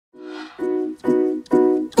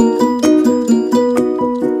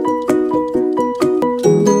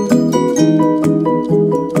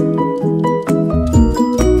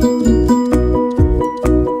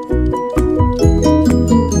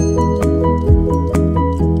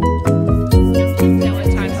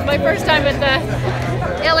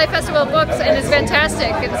Festival of Books, and it's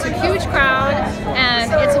fantastic. It's a huge crowd,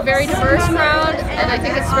 and it's a very diverse crowd, and I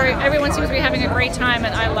think it's everyone seems to be having a great time,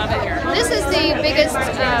 and I love it here. This is the biggest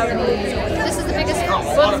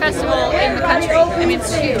book festival in the country. I mean,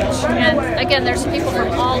 it's huge, and again, there's people from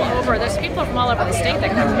all over. There's people from all over the state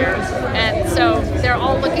that come here, and so they're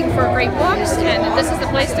all looking for great books, and this is the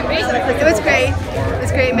place to be. It was great. It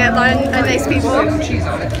was great. Met a lot of nice people.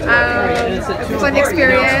 Fun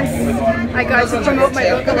experience. I got to promote my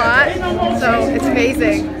book a lot, so it's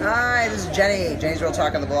amazing. Hi, this is Jenny. Jenny's Real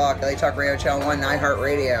Talk on the Block, LA Talk Radio Channel 1,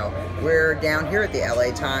 iHeartRadio. We're down here at the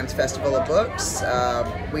LA Times Festival of Books.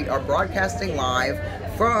 We are broadcasting live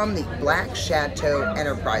from the Black Chateau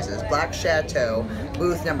Enterprises, Black Chateau,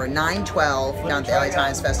 booth number 912 down at the LA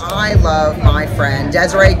Times Festival. I love my friend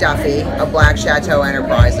Desiree Duffy of Black Chateau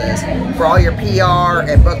Enterprises. For all your PR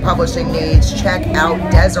and book publishing needs, check out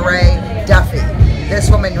Desiree Duffy. This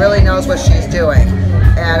woman really knows what she's doing.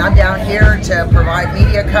 And I'm down here to provide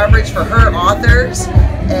media coverage for her authors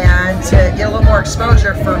and to get a little more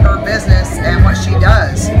exposure for her business and what she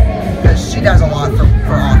does, because she does a lot for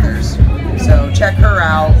authors. So check her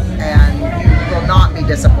out and you will not be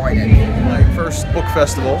disappointed. My first book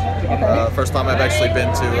festival, first time I've actually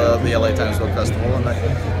been to the LA Times Book Festival, and I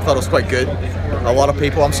thought it was quite good. A lot of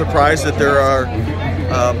people, I'm surprised that there are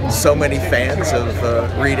so many fans of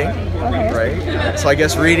reading, right? So I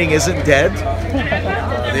guess reading isn't dead.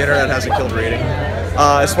 The internet hasn't killed reading.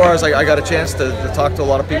 As far as I got a chance to talk to a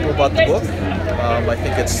lot of people about the book, I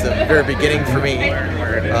think it's the very beginning for me,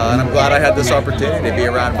 and I'm glad I had this opportunity to be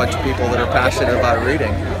around a bunch of people that are passionate about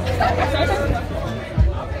reading.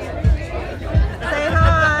 Say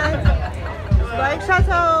hi! Black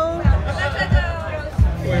Chateau!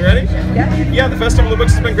 Are we ready? Yeah, the Festival of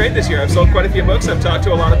Books has been great this year. I've sold quite a few books, I've talked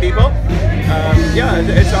to a lot of people. Yeah,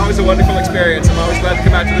 it's always a wonderful experience. I'm always glad to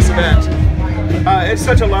come out to this event. It's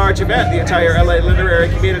such a large event. The entire LA literary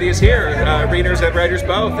community is here. Readers and writers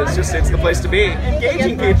both. It's the place to be.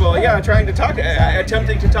 Engaging people, yeah, trying to talk,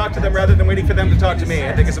 attempting to talk to them rather than waiting for them to talk to me.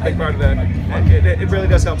 I think it's a big part of that. It really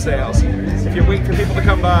does help sales. If you wait for people to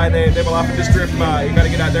come by, they will often just drift by. You've got to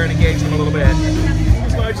get out there and engage them a little bit.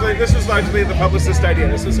 This was largely the publicist idea.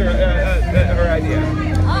 This was her idea.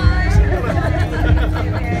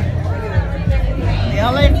 The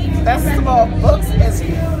LA Festival of Books is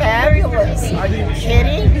fabulous. Are you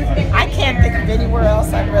kidding? I can't think of anywhere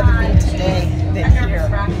else I'd rather be today than here.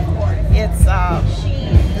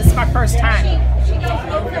 This is my first time,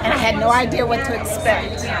 and I had no idea what to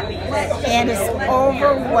expect. And it's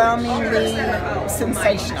overwhelmingly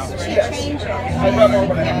sensational.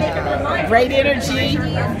 Great energy,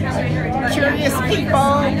 curious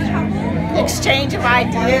people, exchange of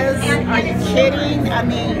ideas. Are you kidding? I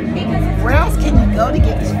mean, where else can you go to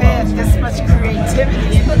get fed this much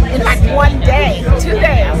creativity in like one day, 2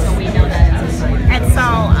 days? And so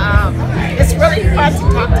it's really fun to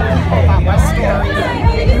talk to people about my story,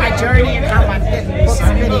 my journey, and how my books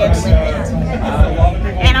fit in with it.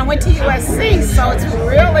 And I went to USC, so it's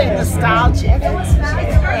really nostalgic.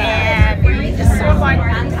 And it's sort of like,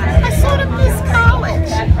 I sort of miss college,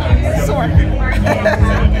 sort of.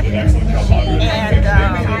 And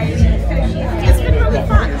it's been really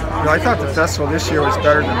fun. I thought the festival this year was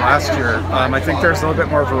better than last year. I think there's a little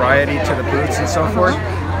bit more variety to the booths and so forth.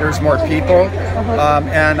 There's more people,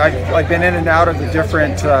 and I've been in and out of the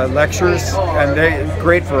different lectures, and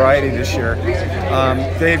great variety this year.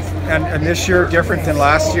 And this year, different than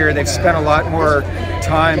last year, they've spent a lot more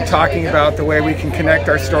time talking about the way we can connect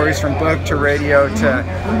our stories from book to radio to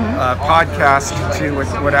podcast to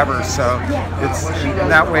whatever. So it's in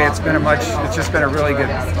that way, it's just been a really good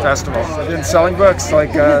festival. I've been selling books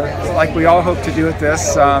like we all hope to do with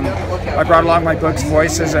this. I brought along my books,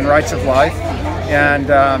 Voices and Rights of Life. And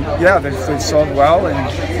yeah, they've sold well, and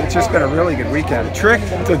it's just been a really good weekend.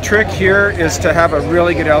 The trick here is to have a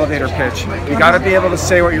really good elevator pitch. You got to be able to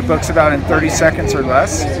say what your book's about in 30 seconds or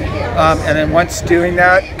less, and then once doing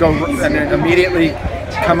that, go and then immediately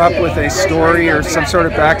come up with a story or some sort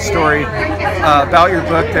of backstory about your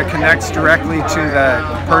book that connects directly to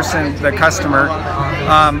the person, the customer.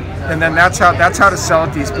 And then that's how to sell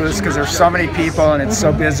at these booths, because there's so many people and it's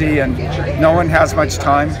so busy and no one has much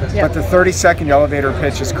time. But the 30-second elevator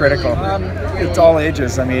pitch is critical. It's all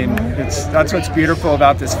ages. I mean, that's what's beautiful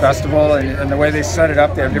about this festival, and the way they set it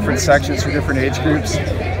up. They have different sections for different age groups.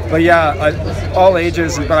 But yeah, all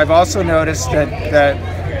ages. But I've also noticed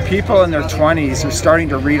that people in their 20s are starting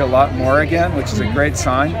to read a lot more again, which is a great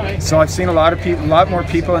sign. So I've seen a lot more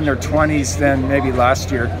people in their 20s than maybe last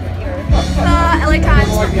year. The LA Times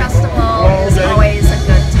Book Festival is always a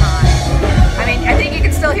good time. I mean, I think you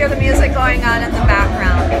can still hear the music going on in the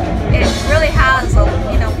background. It really has,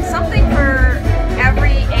 some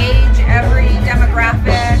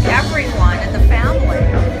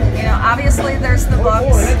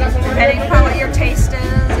depending upon what your taste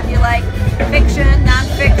is. If you like fiction,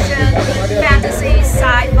 nonfiction, fantasy,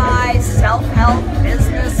 sci-fi, self-help,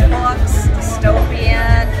 business books,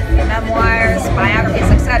 dystopian, memoirs, biographies,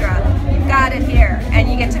 etc. You've got it here, and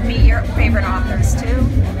you get to meet your favorite authors too.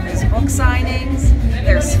 There's book signings,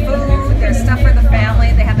 there's food, there's stuff for the family.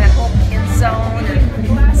 They have that whole kids zone,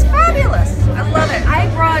 and it's fabulous. I love it. I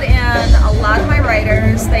brought in a lot of my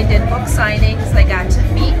writers. They did book signings. They got to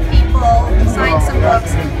meet people, sign some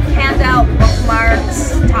books, hand out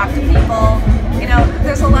bookmarks, talk to people. You know,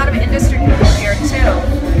 there's a lot of industry people here too.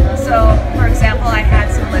 So, for example, I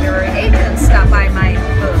had some literary agents stop by my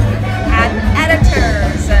booth, had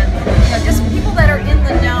editors, and just people that are in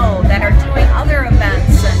the know, that are doing other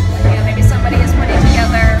events, and maybe somebody is putting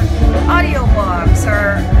together audiobooks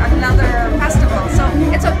or another festival. So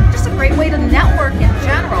it's just a great way to network in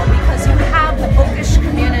general, because you have the bookish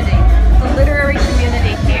community, the literary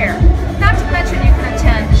community here. Not to mention you can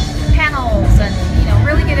attend panels and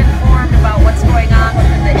really get informed about what's going on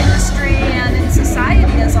within the industry and in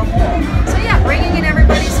society as a whole. So yeah, bringing in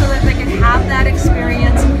everybody so that they can have that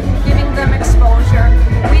experience, giving them exposure.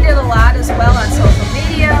 We did a lot as well on social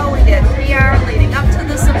media. We did PR leading up to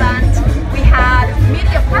this event. We had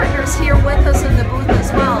media partners here with us in the booth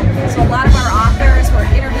as well. So a lot of our authors were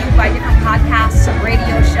interviewed by different podcasts and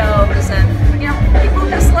radio shows, and people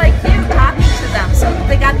just like you talking to them. So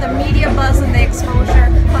they got the media buzz and the exposure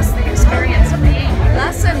plus the experience of being.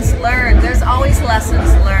 Lessons learned. There's always lessons